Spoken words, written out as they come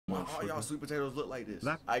all y'all sweet potatoes look like this.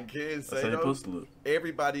 That, I can't say That's how they though. supposed to look.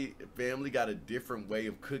 Everybody, family got a different way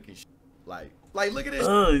of cooking. Like look at this.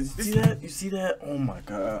 You see that? You see that? Oh my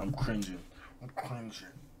god, I'm cringing.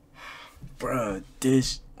 Bruh,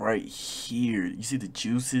 this right here. You see the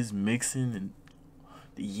juices mixing and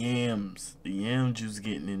the yams. The yam juice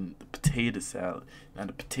getting in the potato salad. Now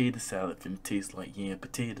the potato salad finna taste like yam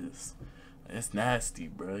potatoes. That's nasty,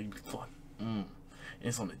 bro. You fuck.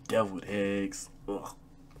 It's on the deviled eggs. Ugh.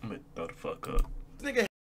 I'm gonna throw the fuck up. Nigga.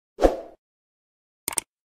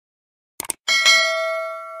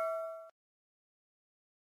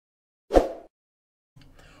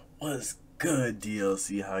 What's good,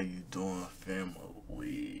 DLC? How you doing,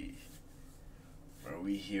 family? Bro,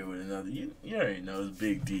 we here with another. You already know it's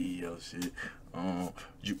big DEO shit.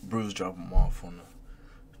 Bruce dropped him off on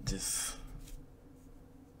the it's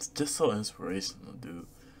just so inspirational, dude.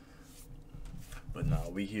 But nah,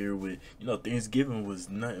 we here with Thanksgiving was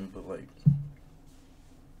nothing but like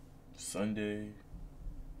Sunday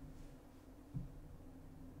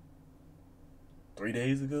 3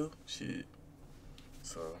 days ago. Shit.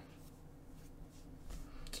 So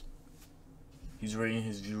he's rating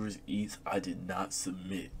his viewers' eats. I did not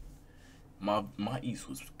submit. My eats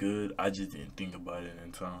was good. I just didn't think about it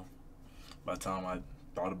in time. By the time I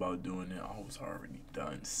thought about doing it, I was already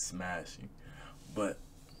done smashing. But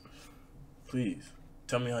please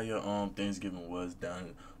tell me how your Thanksgiving was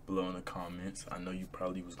down below in the comments. I know you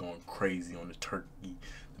probably was going crazy on the turkey,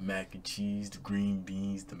 the mac and cheese, the green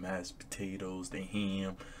beans, the mashed potatoes, the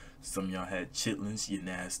ham. Some of y'all had chitlins, you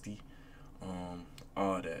nasty.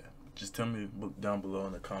 All that. Just tell me down below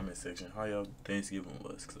in the comment section how y'all Thanksgiving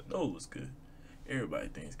was, because I know it was good. Everybody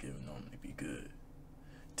Thanksgiving normally be good.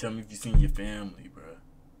 Tell me if you seen your family, bro.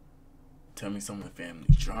 Tell me some of the family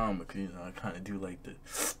drama, because I kind of do like the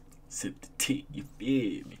sip the tea, you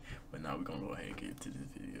feel me? But now we're going to go ahead and get into this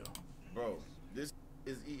video. Bro, this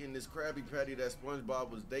is eating this Krabby Patty that SpongeBob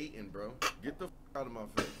was dating, bro. Get the f out of my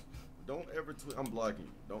face. Don't ever tweet. I'm blocking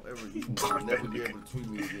you. Don't ever. You'll never be able to tweet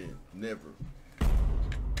me again. Never.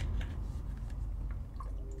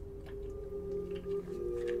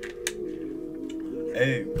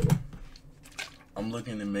 Hey, I'm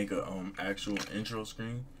looking to make a actual intro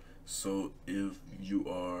screen. So if you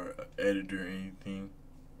are an editor or anything,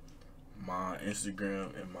 my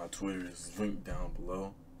Instagram and my Twitter is linked down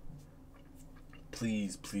below.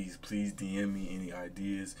 Please, please, please DM me any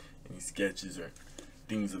ideas, any sketches or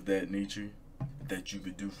things of that nature that you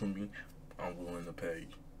could do for me. I'm willing to pay.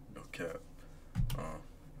 No cap.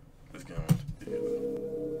 Let's get on with the video.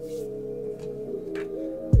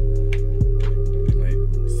 Like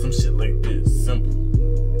some shit like this, simple.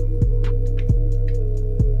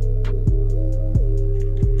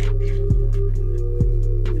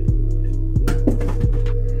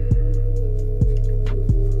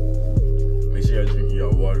 Make sure y'all drink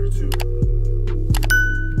y'all water too.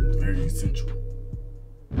 Very essential.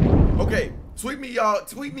 Okay, tweet me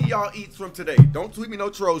y'all eats from today. Don't tweet me no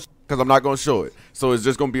trolls because I'm not gonna show it. So it's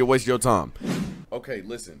just gonna be a waste of your time. Okay,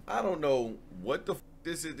 listen. I don't know what the f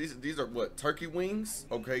this is. These are what, turkey wings?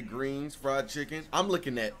 Okay, greens, fried chicken. I'm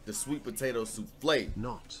looking at the sweet potato souffle.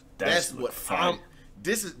 That's what I'm.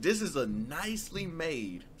 This is a nicely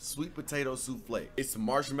made sweet potato souffle. It's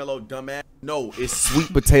marshmallow, dumbass. No, it's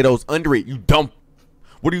sweet potatoes under it. You dumb.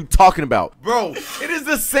 What are you talking about, bro? It is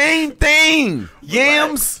the same thing.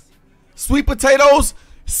 Yams. Sweet potatoes,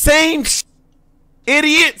 same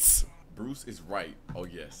idiots. Bruce is right. Oh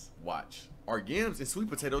yes, watch. Are yams and sweet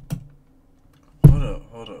potatoes?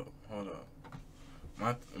 Hold up.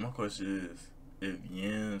 My question is, if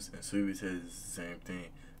yams and sweet potatoes is the same thing,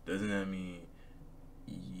 doesn't that mean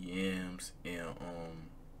yams and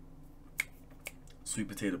sweet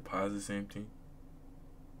potato pie is the same thing?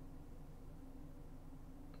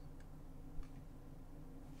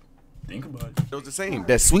 Think about it. It was the same.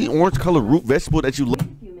 That sweet orange colored root vegetable that you love.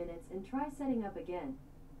 Wait a few minutes and try setting up again.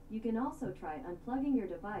 You can also try unplugging your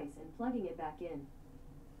device and plugging it back in.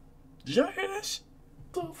 Did y'all hear that shit?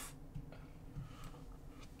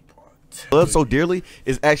 Love so dearly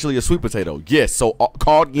is actually a sweet potato. Yes, so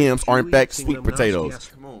called yams are in fact sweet potatoes.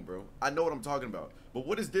 Come on, bro. I know what I'm talking about. But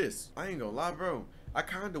what is this? I ain't gonna lie, bro. I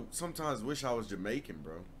kind of sometimes wish I was Jamaican,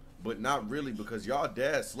 bro. But not really, because y'all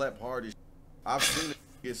dad slapped hard as I've seen it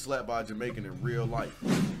get slapped by a Jamaican in real life.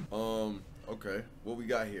 Okay. What we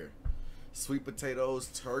got here? Sweet potatoes,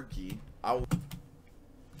 turkey. Hold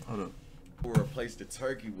up. We'll replace the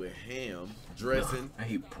turkey with ham, dressing, I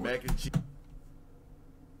hate pork. mac and cheese.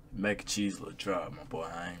 Mac and cheese look dry, my boy.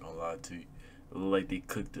 I ain't gonna lie to you. It look like they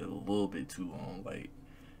cooked it a little bit too long. Like,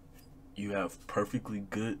 you have perfectly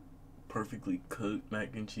good perfectly cooked mac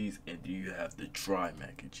and cheese, and then you have the dry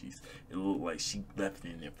mac and cheese. It looked like she left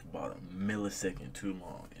it in there for about a millisecond too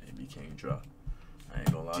long, and it became dry. I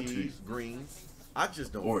ain't gonna lie to you. Cheese, greens. I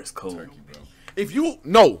just don't. Or it's cold. Turkey, bro. If you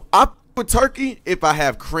no, I put turkey if I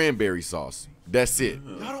have cranberry sauce. That's it.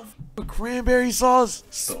 Y'all don't with cranberry sauce?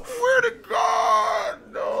 Swear to God,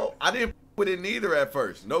 no. I didn't put it neither at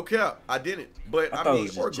first. No cap, I didn't. But I mean,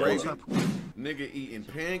 or gravy. Nigga eating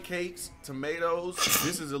pancakes, tomatoes.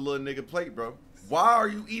 This is a little nigga plate, bro. Why are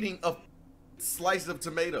you eating a slice of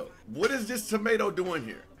tomato? What is this tomato doing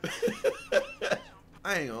here?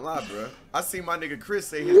 I ain't gonna lie, bro. I seen my nigga Chris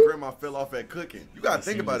say his grandma fell off at cooking. You gotta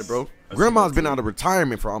think about it, bro. Grandma's been out of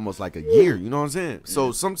retirement for almost like a year, you know what I'm saying?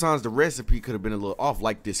 So sometimes the recipe could have been a little off,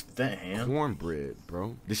 like this cornbread,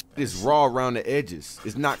 bro. This is raw around the edges.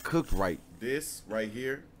 It's not cooked right. This right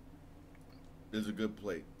here is a good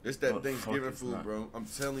plate. It's that Thanksgiving food, bro. I'm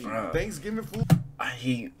telling you, Thanksgiving food. I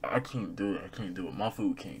can't do it. I can't do it. My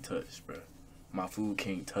food can't touch, bro. My food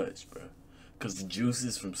can't touch, bro. Because the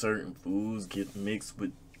juices from certain foods get mixed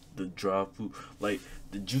with the dry food. Like,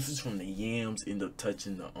 the juices from the yams end up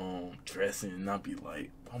touching the dressing, and I'll be like,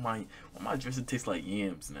 why my dressing tastes like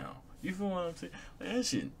yams now? You feel what I'm saying? Like, that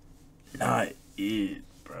shit not it,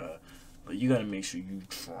 bruh. But you gotta make sure you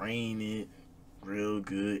drain it real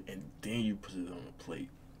good, and then you put it on the plate.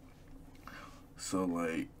 So,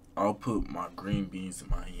 like, I'll put my green beans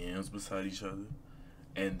and my yams beside each other,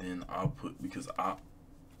 and then I'll put, because I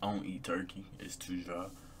don't eat turkey, it's too dry,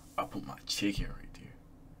 I put my chicken right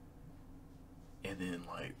there. And then,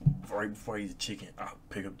 like, right before I eat the chicken, I'll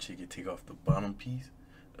pick up chicken, take off the bottom piece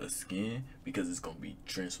of skin, because it's gonna be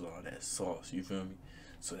drenched with all that sauce, you feel me?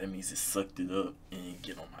 So that means it sucked it up and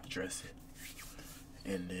get on my dressing.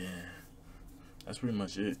 And then that's pretty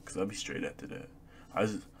much it, because I'll be straight after that. I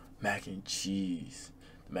just, mac and cheese.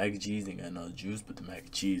 The mac and cheese ain't got no juice, but the mac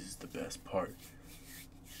and cheese is the best part.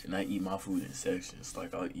 And I eat my food in sections.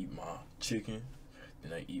 Like, I'll eat my chicken,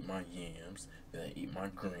 then I eat my yams, then I eat my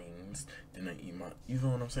greens, then I eat my, you know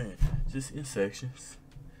what I'm saying? Just in sections.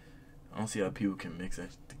 I don't see how people can mix that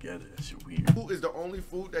together. That shit weird. Food is the only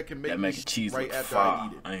food that can make that mac and cheese right after fire.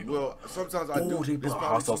 I eat it. Well, sometimes I do. They put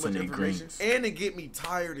hot sauce in their greens. And it get me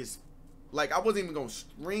tired as, like, I wasn't even gonna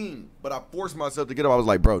stream, but I forced myself to get up. I was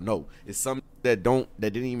like, bro, no, it's something that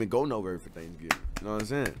didn't even go nowhere for Thanksgiving. You know what I'm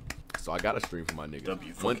saying? So I got to stream for my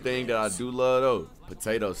nigga. One thing that I do love though,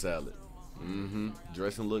 potato salad.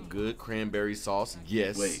 Dressing look good. Cranberry sauce,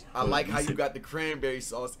 yes. Wait, I like how you got the cranberry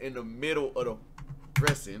sauce in the middle of the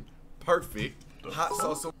dressing. Perfect. Hot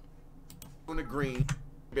sauce on the green.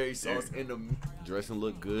 Cranberry sauce in the dressing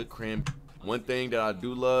look good. One thing that I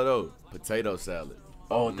do love though, potato salad.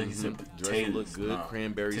 Oh, then he said potatoes. Dressing look good.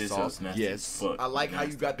 Cranberry sauce, yes. I like how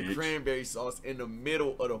you got the cranberry sauce in the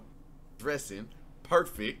middle of the dressing.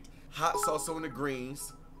 Perfect. Hot sauce on the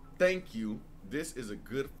greens. Thank you. This is a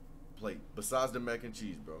good plate. Besides the mac and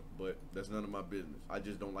cheese, bro. But that's none of my business. I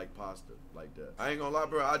just don't like pasta like that. I ain't gonna lie,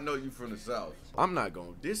 bro. I know you from the South. I'm not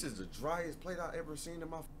gonna. This is the driest plate I ever seen in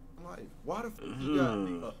my life. Why the f you got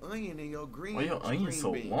an onion in your green? Why your onion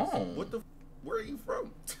so beans? long? What the f where are you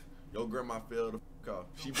from? Your grandma fell the f off.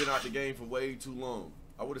 She been out the game for way too long.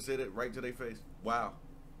 I would have said it right to their face. Wow.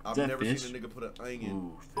 I've never seen a nigga put an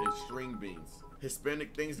onion in string beans.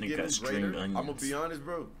 Hispanic Thanksgiving greater. I'm gonna be honest,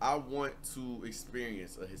 bro. I want to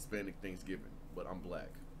experience a Hispanic Thanksgiving, but I'm black.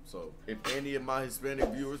 So if any of my Hispanic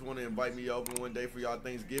viewers want to invite me over one day for y'all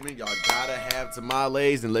Thanksgiving, y'all gotta have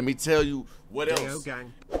tamales. And let me tell you what else.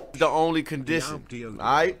 The only condition,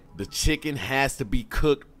 alright? The chicken has to be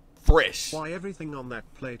cooked fresh. Why everything on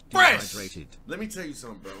that plate dehydrated? Let me tell you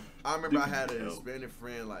something, bro. I remember I had a Hispanic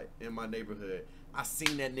friend like in my neighborhood. I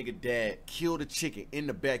seen that nigga dad kill the chicken in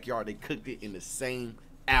the backyard. They cooked it in the same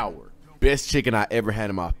hour. Best chicken I ever had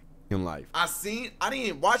in my life. I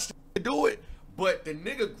didn't watch the do it, but the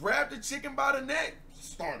nigga grabbed the chicken by the neck,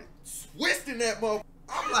 started twisting that motherfucker.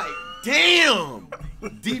 I'm like, damn.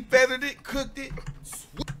 Deep feathered it, cooked it,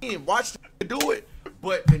 and watched the do it,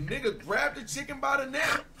 but the nigga grabbed the chicken by the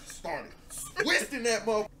neck, started twisting that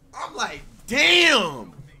motherfucker. I'm like,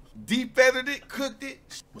 damn. Deep feathered it, cooked it.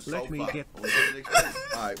 Let me get.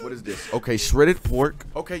 Alright, what is this? Okay, shredded pork.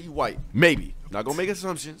 Okay, you white. Maybe. Not gonna make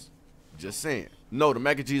assumptions. Just saying. No, the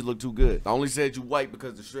mac and cheese look too good. I only said you white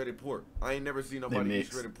because the shredded pork. I ain't never seen nobody eat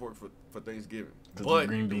shredded pork for Thanksgiving. But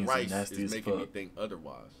the rice is making me think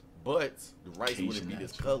otherwise. But the rice wouldn't be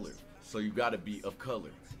this color. So you gotta be of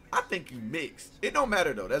color. I think you mixed. It don't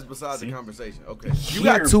matter though. That's besides the conversation. Okay. You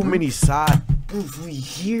got too many side. We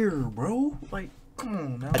here, bro. Like, come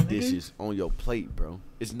on now, dishes on your plate, bro.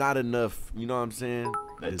 It's not enough, you know what I'm saying?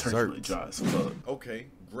 That turkey dry as fuck. Okay,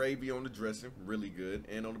 gravy on the dressing, really good,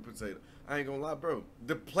 and on the potato. I ain't gonna lie, bro.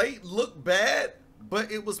 The plate looked bad,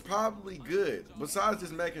 but it was probably good. Besides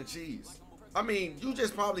this mac and cheese. I mean, you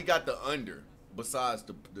just probably got the under besides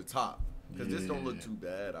the top. Because this don't look too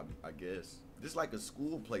bad, I guess. This like a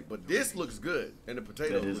school plate, but this looks good. And the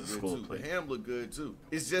potatoes look good too. Plate. The ham look good too.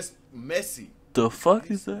 It's just messy. The fuck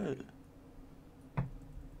is that?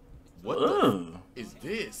 What the is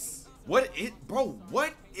this? What is, bro,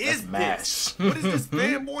 what is this? What is this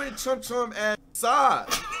fanboy and chum ass side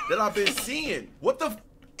that I've been seeing? What the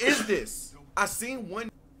is this? I seen one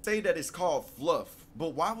say that it's called fluff,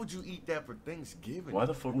 but why would you eat that for Thanksgiving? Why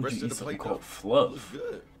the fuck would you eat something called fluff? Looks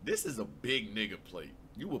good. This is a big nigga plate.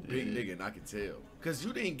 You a big nigga and I can tell. Cause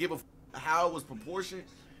you didn't give a how it was proportioned.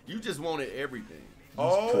 You just wanted everything.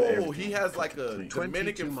 Oh, he has like a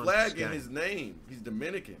Dominican flag in his name. He's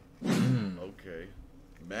Dominican. Okay.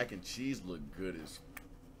 Mac and cheese look good as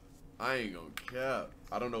I ain't gonna cap.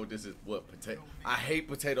 I don't know what this is. What potato? I hate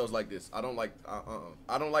potatoes like this. I don't like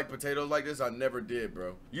I don't like potatoes like this. I never did,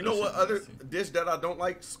 bro. You know what other dish that I don't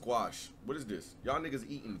like? Squash. What is this? Y'all niggas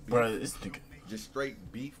eating beef? Bro, this nigga just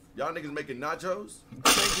straight beef. Y'all niggas making nachos?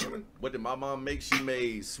 What did my mom make? She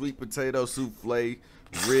made sweet potato souffle,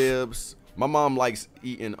 ribs. My mom likes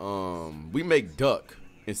eating we make duck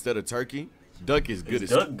instead of turkey. Duck is good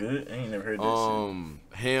as duck good? I ain't never heard that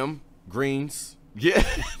shit. Ham, greens. Yeah,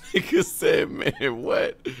 niggas said, man,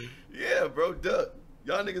 what? Yeah, bro, duck.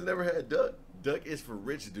 Y'all niggas never had duck? Duck is for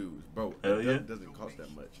rich dudes, bro. Duck doesn't cost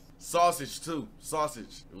that much. Sausage too.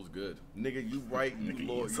 Sausage. It was good. Nigga, you right, you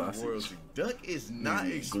Lord, you royalty. Duck is not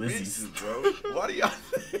expensive, bro. Why do y'all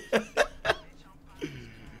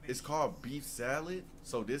It's called beef salad.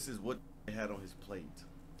 So this is what they had on his plate.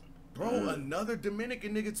 Bro, another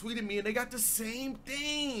Dominican nigga tweeted me and they got the same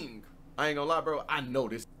thing. I ain't gonna lie, bro. I know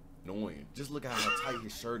this annoying. Just look at how tight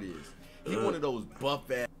his shirt is. He one of those buff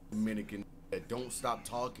ass Dominican that don't stop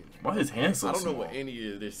talking. Why his hands so I don't know small? what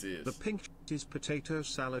any of this is. The pink is potato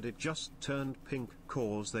salad. It just turned pink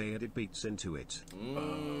cause they added beets into it.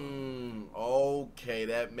 Okay,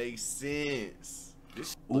 that makes sense.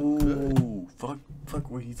 This look good. Fuck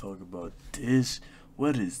what he talking about. Dish.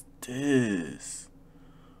 What is this?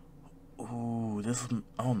 Ooh, this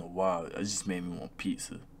I don't know why. It just made me want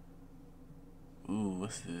pizza. Ooh,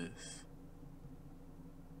 what's this?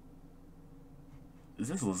 Is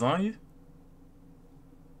this lasagna?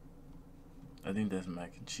 I think that's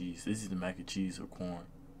mac and cheese. This is the mac and cheese or corn.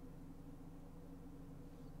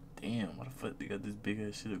 Damn, why the fuck they got this big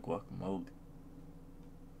ass shit of guacamole?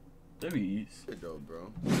 There he is. Good though,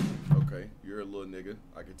 bro. Okay, you're a little nigga.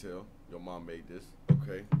 I can tell. Your mom made this.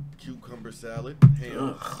 Okay. Cucumber salad,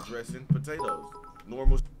 ham, dressing, potatoes.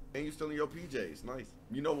 Normal and you still in your PJs. Nice.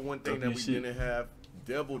 You know one thing that we didn't have?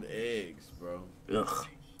 Deviled eggs, bro. Ugh.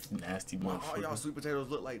 Nasty motherfucker. All y'all sweet potatoes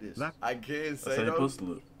look like this. I can That's say how though, supposed to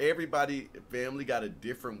look. everybody, family got a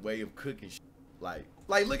different way of cooking shit. Like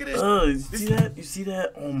look at this. You see that? You see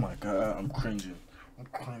that? Oh my god, I'm cringing.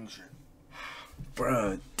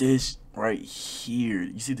 Bruh, this right here.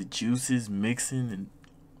 You see the juices mixing and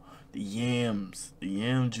the yams. The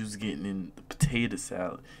yam juice getting in the potato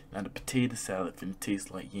salad. Now the potato salad finna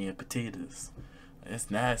taste like yam potatoes. That's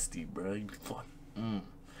nasty, bro. You fuck.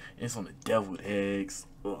 It's on the deviled eggs.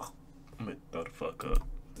 Ugh. I'm gonna throw the fuck up.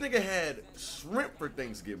 This nigga had shrimp for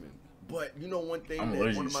Thanksgiving. But you know one thing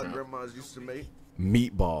that one of my grandmas used to make?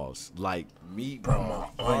 Meatballs. Like meatballs.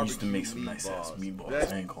 Bro, my aunt used to make some nice ass meatballs.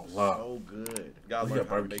 That's I ain't gonna lie. so good. Gotta learn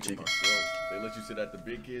how to make it myself. They let you sit at the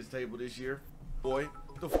big kids table this year. Boy,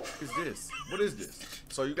 what the f is this? What is this?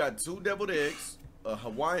 So you got 2 deviled eggs, a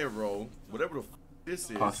Hawaiian roll, whatever the f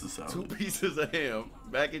this is. Pasta salad. 2 pieces of ham,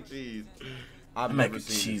 mac and cheese. I've Mac never and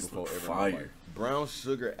seen cheese this before look ever in my fire. life. Brown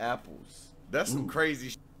sugar apples. That's some crazy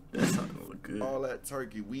shit. That's not gonna look good. All that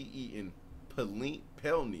turkey, we eating pelni.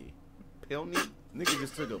 Nigga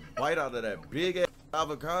just took a bite out of that big ass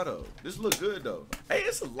avocado. This look good though. Hey,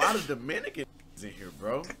 it's a lot of Dominican in here,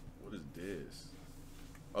 bro. What is this?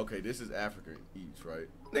 Okay, this is African eats, right?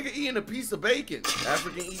 Nigga eating a piece of bacon.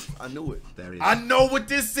 African eats. I knew it. There is. I know what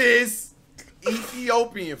this is.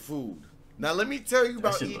 Ethiopian food. Now let me tell you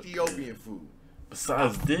about Ethiopian food.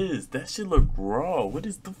 Besides this, that shit look raw. What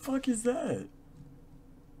is the fuck is that?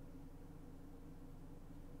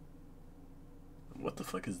 What the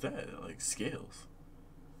fuck is that? Like scales.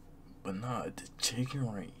 But nah, the chicken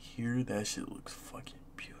right here, that shit looks fucking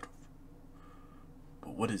beautiful.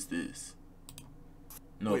 But what is this?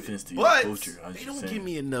 No offense to your culture. They don't give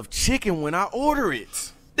me enough chicken when I order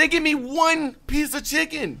it. They give me 1 piece of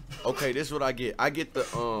chicken. Okay, this is what I get. I get the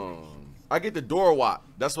dorwat.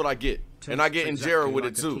 That's what I get. And I get injera exactly with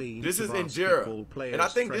like it a too. clean This is basketball injera. player's And I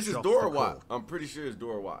think this fresh is off the Dora court. I'm pretty sure it's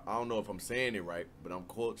Dora. I don't know if I'm saying it right, but I'm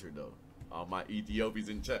cultured though. All my Ethiopians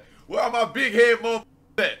in chat. Where are my big head motherfuckers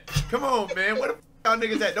at? Come on, man. Where the y'all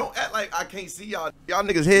niggas at? Don't act like I can't see y'all. Y'all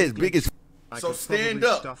niggas heads big as I so could stand probably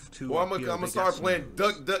up. stuff two Or I'm up your gonna big start ass playing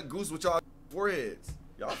nose. duck goose with y'all foreheads.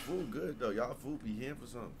 Y'all fool good though. Y'all fool be here for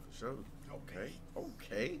something. For sure.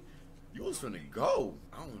 Okay. You was finna go.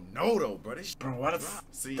 I don't know though, bro. This Bro, why the f?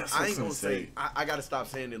 See, That's I ain't what gonna say. I gotta stop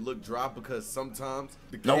saying it look dry because sometimes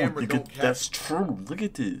the No, camera you don't could. catch. That's true. Look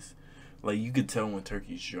at this. Like you could tell when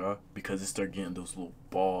turkey's dry because it start getting those little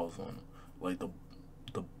balls on them, like the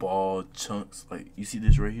ball chunks. Like you see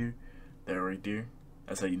this right here, that right there.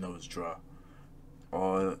 That's how you know it's dry.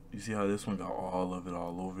 All you see how this one got all of it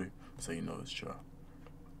all over it, so you know it's dry.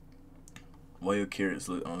 Why your carrots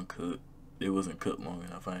look uncut? They wasn't cooked long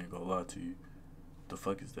enough. I ain't gonna lie to you. The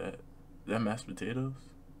fuck is that? Is that mashed potatoes?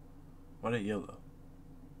 Why they yellow?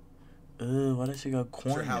 Why that shit got I'm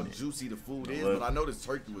corn sure how in it? juicy the food You is, know what? but I know this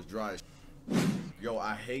turkey was dry as Yo,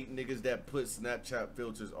 I hate niggas that put Snapchat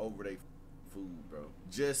filters over they food, bro.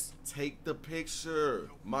 Just take the picture.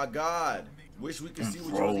 My God. Wish we could see what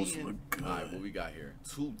you're Rolls eating. look good. Alright, what we got here?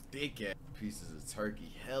 2 thick ass pieces of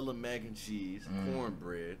turkey, hella mac and cheese,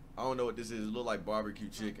 cornbread. I don't know what this is. It look like barbecue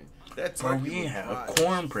chicken. That Bro, turkey we ain't was have dry.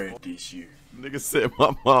 cornbread this year. Nigga said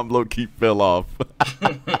my mom low key fell off.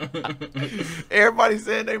 Everybody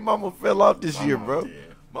said they mama fell off this year, mama bro.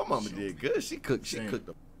 did. My mama did good. She cooked Same. the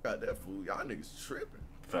f out that food. Y'all niggas tripping.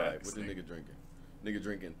 Facts, What the nigga. nigga drinking? Nigga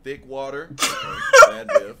drinking thick water. Okay, bad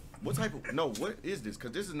death. What type of what is this?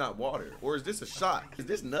 Cause this is not water. Or is this a shot? Is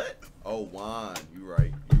this nut? Oh, wine. You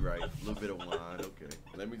right. A little bit of wine. Okay.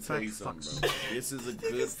 Let me tell you something, bro. This is a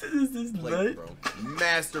good Is this plate, nut? bro.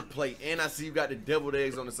 Master plate. And I see you got the deviled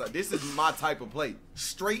eggs on the side. This is my type of plate.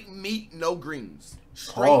 Straight meat, no greens.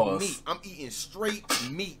 Straight Pause. meat. I'm eating straight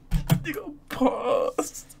meat. Nigga,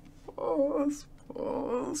 pause.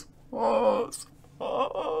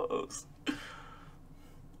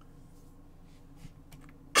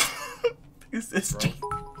 Is this Bro.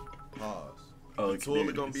 Pause. Oh, The toilet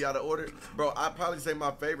there gonna it be is. out of order, bro. I'd probably say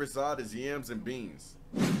my favorite side is yams and beans.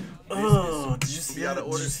 Oh, did you see be out that? of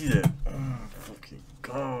Did order. you see that? Oh, fucking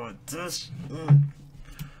God, this.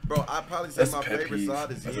 Bro, I'd probably say That's my a pet favorite peeve.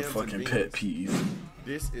 side is That's a yams and fucking beans. pet peeve.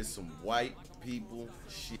 This is some white people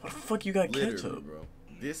shit. Why the fuck you got Literally, ketchup? bro.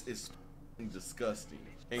 This is f***ing disgusting,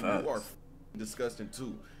 and Facts. you are f***ing disgusting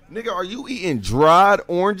too, nigga. Are you eating dried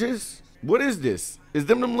oranges? What is this? Is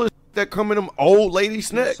them little that come in them old lady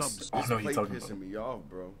snacks? Subs. I This know what plate you're talking pissing about. me off,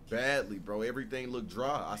 bro. Badly, bro. Everything looked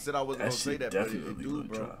dry. I said I wasn't That gonna say shit that, but it definitely do, look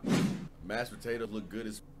bro. dry. Mashed potatoes look good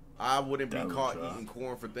as. I wouldn't be That look caught dry. eating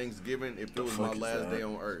corn for Thanksgiving if it The was my fuck is last that? day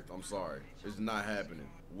on Earth. I'm sorry, it's not happening.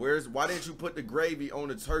 Why didn't you put the gravy on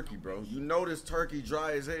the turkey, bro? You know this turkey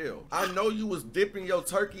dry as hell. I know you was dipping your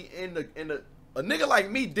turkey in the. A nigga like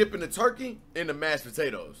me dipping the turkey in the mashed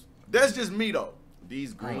potatoes. That's just me though.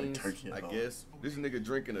 These I don't like greens, turkey at I all. guess. This nigga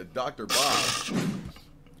drinking a Dr. Bob.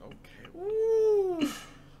 Okay. Woo.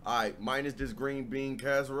 Alright, minus this green bean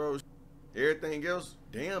casserole. Everything else,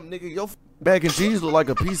 damn nigga, your mac and cheese look like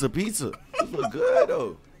a piece of pizza. This look good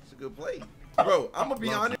though. It's a good plate. Bro, I'm gonna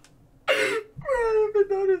be honest. Bro, I didn't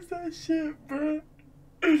even notice that shit, bro.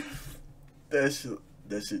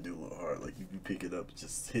 That shit do look hard. Like if you pick it up,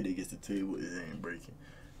 just hit it against the table, it ain't breaking.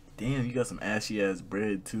 Damn, you got some ashy ass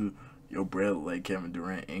bread too. Your bread look like Kevin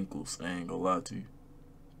Durant ankles. I ain't gonna lie to you.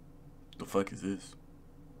 The fuck is this?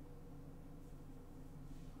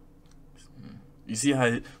 You see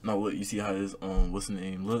how look, you see how his what's the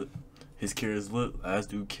name look? His carrots look. Last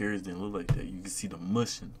dude carrots didn't look like that. You can see the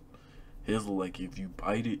mushing. His look like if you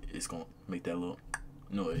bite it, it's gonna make that little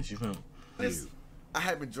noise. You feel me? I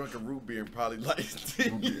haven't drunk a root beer in probably like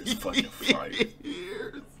 10 Root beer is fucking fire.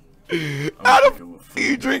 years. I'm How gonna the drink it with f you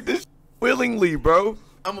food. drink this willingly, bro?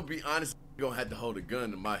 I'm gonna be honest. You're gonna have to hold a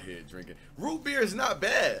gun to my head drinking. Root beer is not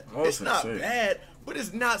bad. I was It's gonna not say. bad, but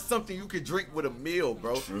it's not something you could drink with a meal,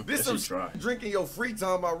 bro. True. This That some shit dry. drinking your free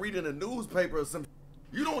time while reading a newspaper or something.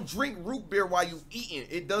 You don't drink root beer while you eating.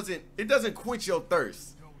 It doesn't quench your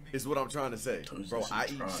thirst. Is what I'm trying to say. Told you Bro, that I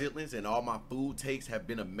shit eat dry. chitlins and all my food takes have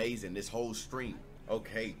been amazing this whole stream.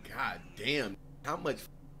 Okay, god damn. How much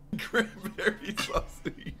cranberry sauce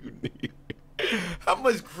do you need? How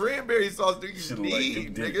much cranberry sauce do you Shit look like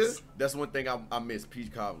need, them nigga? dicks. That's one thing I miss,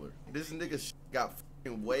 peach cobbler. This nigga got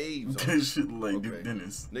fucking waves on That it. shit look like Okay. Duke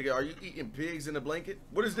Dennis. Nigga, are you eating pigs in a blanket?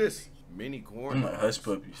 What is this? Mini corn. I'm like dogs. hush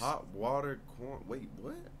puppies. Hot water corn. Wait,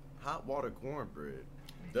 what? Hot water cornbread.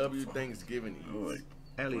 W Thanksgiving I look eats.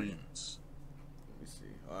 like Aliens. Let me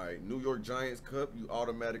see. All right, New York Giants cup. You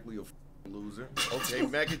automatically a loser. Okay,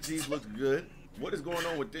 mac and cheese looks good. What is going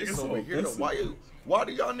on with this It's over so here though? offensive. Why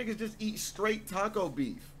do y'all niggas just eat straight taco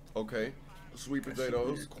beef? Okay. Sweet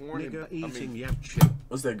potatoes, corn, and, Nigga I eating mean, yap chip.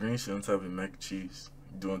 What's that green shit on top of mac and cheese?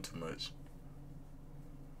 You doing too much.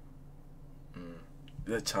 Is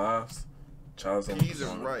that chives? Chives on peas and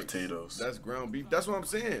on rice. potatoes. That's ground beef. That's what I'm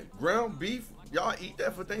saying. Ground beef. Y'all eat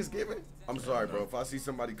that for Thanksgiving? I'm sorry, bro. If I see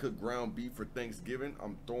somebody cook ground beef for Thanksgiving,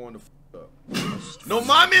 I'm throwing the up. No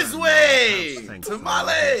mama's way!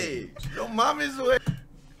 Tamale! No mama's way!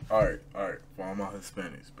 Alright. For all my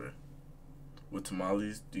Hispanics, bro. With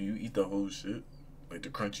tamales, do you eat the whole shit? Like the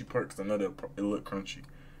crunchy part? Because I know that it look crunchy.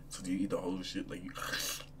 So do you eat the whole shit? Like you...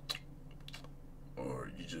 Or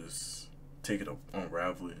you just take it up,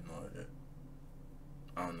 unravel it and all that?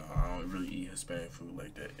 I don't know. I don't really eat Hispanic food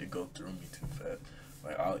like that. It go through me too fast.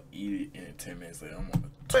 Like I'll eat it and in 10 minutes later I'm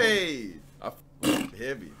on the Hey! I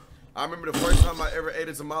heavy. I remember the first time I ever ate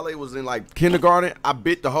a tamale was in like kindergarten. I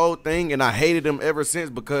bit the whole thing and I hated them ever since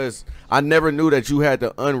because I never knew that you had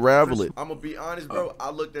to unravel it. I'm gonna be honest, bro.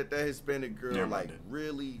 I looked at that Hispanic girl like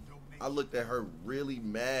really. I looked at her really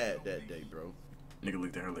mad that day, bro. Nigga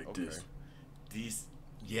looked at her like this.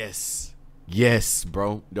 Yes,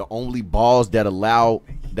 bro. The only balls that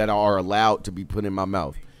are allowed to be put in my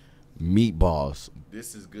mouth, meatballs.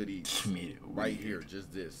 This is good eating. Right here,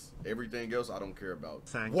 just this. Everything else I don't care about.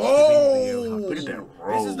 Whoa! Look at that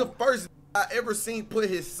roll. This is the first I ever seen put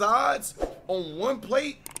his sides on one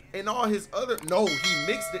plate and all his other. No, he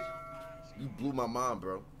mixed it. You blew my mind,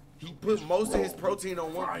 bro. He put most of his protein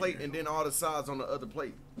on one plate and then all the sides on the other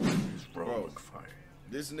plate. Bro, look fire.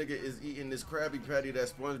 This nigga is eating this Krabby Patty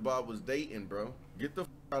that SpongeBob was dating, bro. Get the f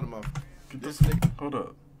out of my. This nigga. Hold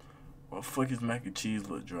up. Why the fuck is mac and cheese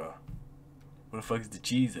look dry? Where the fuck is the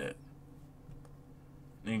cheese at?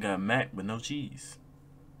 Nigga got mac but no cheese.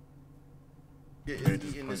 Is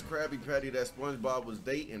eating this Krabby Patty that SpongeBob was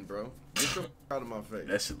dating, bro. Get the f out of my face.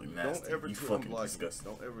 That shit look nasty. Don't ever you tweet. fucking I'm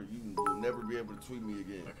disgusting. Don't ever. You will never be able to tweet me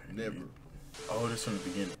again. Okay, Never. dude. Oh, this from the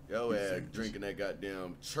beginning. Yo, ass drinking that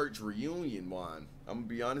goddamn church reunion wine. I'm gonna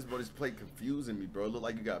be honest, bro. This plate confusing me, bro. Look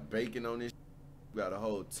like you got bacon on this. You got a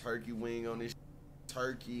whole turkey wing on this.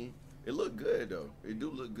 Turkey. It look good though. It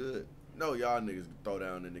do look good. No, y'all niggas throw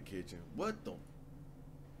down in the kitchen. What the?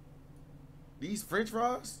 These French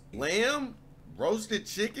fries, lamb, roasted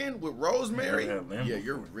chicken with rosemary. Yeah,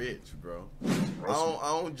 you're rich, bro. I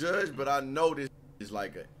don't judge, but I know this is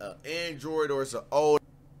like a Android or it's an old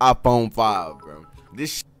iPhone 5, bro.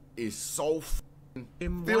 This is so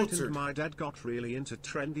filtered. My dad got really into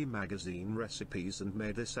trendy magazine recipes and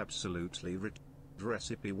made this absolutely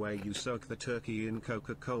recipe where you soak the turkey in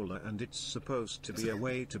Coca-Cola and it's supposed to be a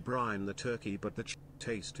way to brine the turkey, but the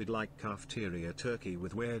tasted like cafeteria turkey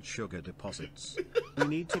with weird sugar deposits. We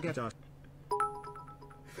need to get our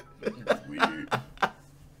Weird.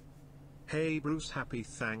 Hey Bruce, happy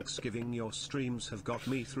Thanksgiving. Your streams have got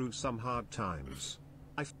me through some hard times.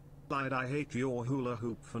 I hate your hula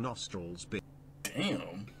hoop for nostrils.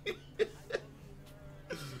 Damn.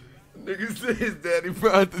 Nigga said his daddy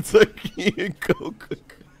brought the turkey and Coca.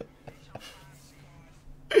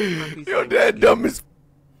 Yo, dad dumb as.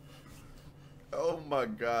 Oh my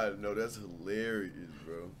god, no, that's hilarious,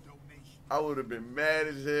 bro. I would have been mad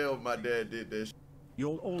as hell if my dad did that.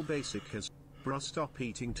 You're all basic as. Bruh, stop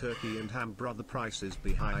eating turkey and ham, bruh. The prices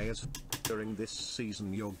be high as during this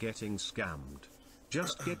season. You're getting scammed.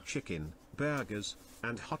 Just get chicken, burgers,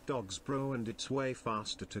 and hot dogs, bro, and it's way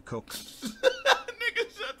faster to cook. Nigga,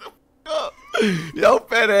 shut the f up. Yo,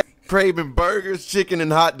 fat ass craving burgers, chicken,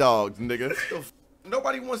 and hot dogs, nigga.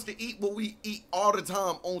 Nobody wants to eat what we eat all the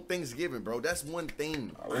time on Thanksgiving, bro. That's one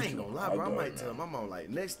thing. I ain't gonna lie, bro. I might tell my mom, like,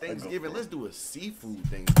 next Thanksgiving, let's do a seafood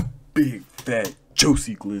thing. Big, fat,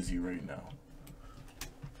 juicy glizzy right now.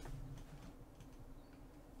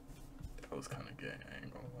 That was kind of gay. I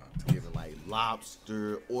ain't gonna lie. Giving like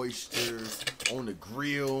lobster, oysters on the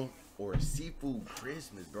grill, or a seafood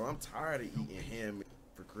Christmas, bro. I'm tired of eating ham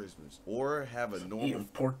for Christmas. Or have a normal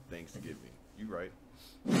pork Thanksgiving. You right.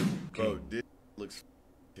 Bro, this looks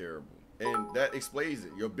terrible. And that explains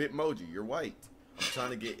it. You're Bitmoji. You're white. I'm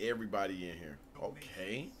trying to get everybody in here.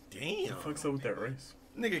 Okay. Damn. What the fuck's up with that rice?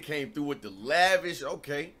 Nigga came through with the lavish.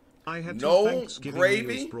 Okay. I had no Thanksgiving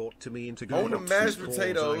gravy brought to me into on the mashed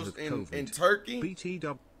potatoes and turkey.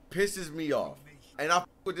 BT-dub pisses me off. And I f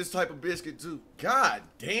with this type of biscuit too. God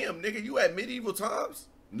damn, nigga, you at medieval times?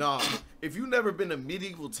 Nah, if you never been to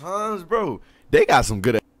medieval times, bro, they got some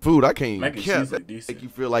good food. I can't even care. That make you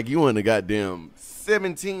feel like you in the goddamn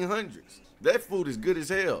 1700s. That food is good as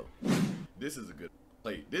hell. This is a good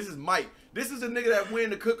plate. This is Mike. This is a nigga that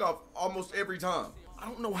win the cook-off almost every time. I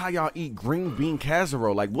don't know how y'all eat green bean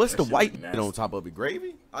casserole. Like, what's the shit white look shit nasty. on top of it?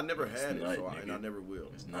 Gravy? I never had it, nut, so nigga. and I never will.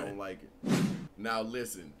 It's I nut. don't like it. Now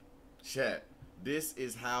listen, chat. This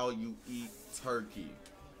is how you eat turkey.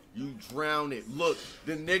 You drown it. Look,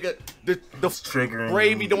 the nigga, the triggering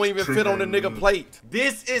gravy don't even fit on the triggering nigga me. plate.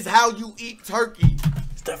 This is how you eat turkey.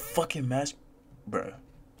 Is that fucking mashed, bruh?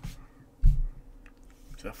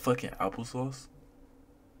 Is that fucking applesauce?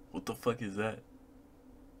 What the fuck is that?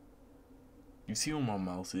 You see what my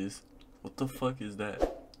mouse is? What the fuck is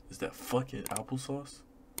that? Is that fucking applesauce?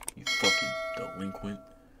 You fucking delinquent.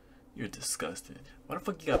 You're disgusting. Why the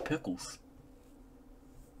fuck you got pickles?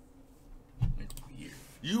 You're weird.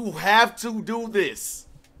 You have to do this.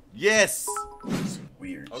 Yes. Some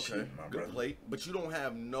weird shit, my good brother. plate, but you don't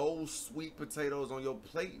have no sweet potatoes on your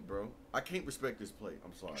plate, bro. I can't respect this plate.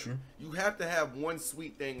 I'm sorry. True. You have to have one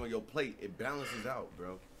sweet thing on your plate. It balances out,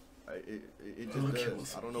 bro. It just Okay,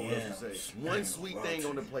 does. I don't know what else to say. One sweet thing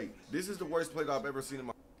on the plate. This is the worst plate I've ever seen in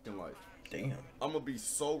my fucking life. Damn. I'm gonna be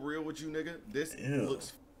so real with you, nigga. This Ew.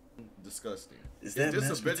 looks disgusting. Is that this a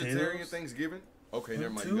mashed vegetarian potatoes? Thanksgiving? Okay,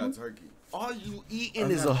 never mind. too? You got turkey. All you eating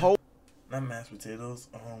I'm is not- a whole Not mashed potatoes.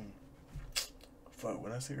 Fuck. What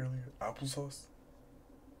did I say earlier? Applesauce.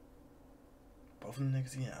 Both of the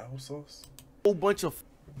niggas eating applesauce. bunch of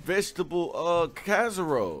vegetable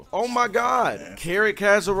casserole. Oh my god. Yeah. Carrot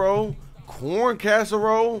casserole, corn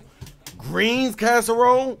casserole, greens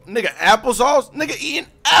casserole, nigga applesauce, nigga eating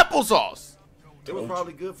applesauce. It was Told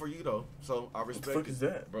probably good for you though, so I What respect the fuck it. is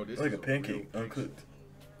that? Bro, this like is a pancake, real uncooked.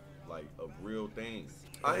 like a real thing.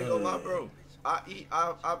 I ain't gonna lie, bro. I've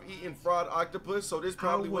eaten fried octopus, so this How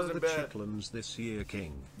probably were wasn't the bad. chitlins this year,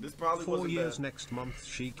 King? This probably 4 wasn't years bad. next month,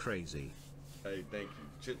 she crazy. Hey, thank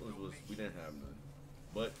you. Chitlins we didn't have none,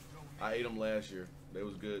 but I ate them last year. They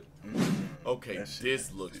was good. Okay, That shit this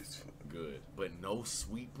is looks good, but no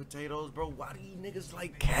sweet potatoes, bro. Why do you niggas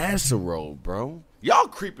like casserole, bro? Y'all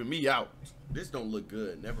creeping me out. This don't look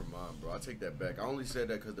good. Never mind, bro. I take that back. I only said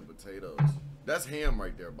that because the potatoes. That's ham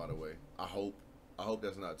right there, by the way. I hope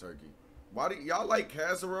that's not turkey. Why do y'all like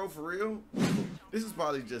casserole for real? This is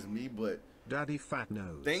probably just me, but Daddy Fat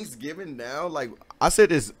Nose. Thanksgiving now, like I said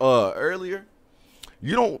this earlier,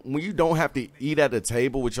 when you don't have to eat at a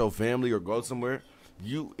table with your family or go somewhere,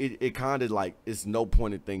 it kind of like it's no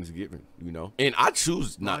point in Thanksgiving, you know. And I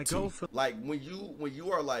choose My not to. girlfriend- Like when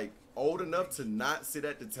you are like old enough to not sit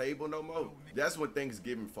at the table no more, that's when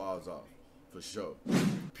Thanksgiving falls off, for sure.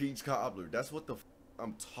 Peach cobbler, that's what the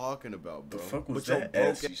I'm talking about, bro. The fuck was but your that broke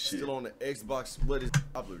assy ass shit? still on the Xbox. What is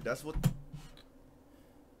cobbler? That's what.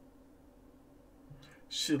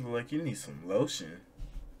 Shit look like you need some lotion.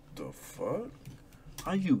 The fuck?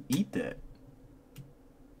 How you eat that?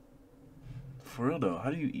 For real though, how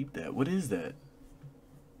do you eat that? What is that?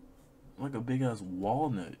 Like a big ass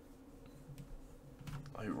walnut.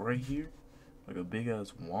 Like right here? Like a big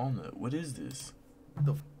ass walnut. What is this?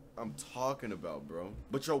 The I'm talking about, bro.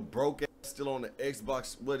 But your broke ass still on the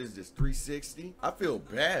Xbox. What is this, 360? I feel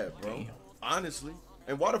bad, bro. Damn. Honestly.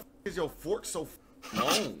 And why the is your fork so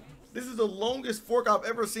long? This is the longest fork I've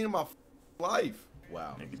ever seen in my life.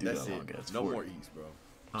 Wow. Nigga, do That's that it. long-ass No fork. more eats, bro.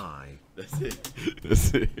 I. That's it.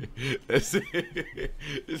 That's it. That's it.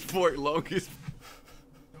 This fork longest.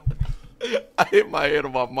 I hit my head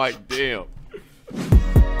on my mic. Damn.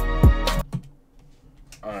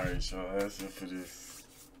 Alright, y'all, that's it for this.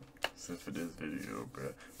 That's it for this video, bro.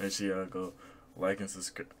 Make sure y'all go like and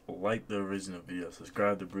subscribe, like the original video,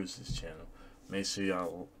 subscribe to Bruce's channel. Make sure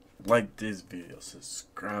y'all like this video,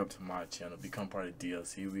 subscribe to my channel, become part of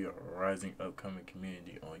DLC. We are a rising, upcoming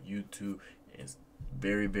community on YouTube, and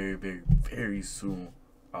very, very, very, very soon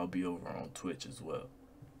I'll be over on Twitch as well.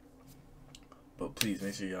 But please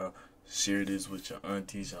make sure y'all share this with your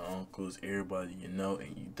aunties, your uncles, everybody you know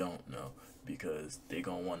and you don't know, because they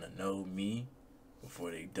gonna want to know me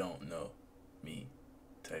before they don't know me,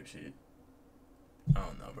 type shit. I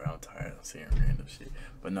don't know, bro. I'm tired of saying random shit.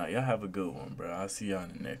 But nah, y'all have a good one, bro. I'll see y'all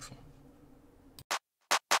in the next one.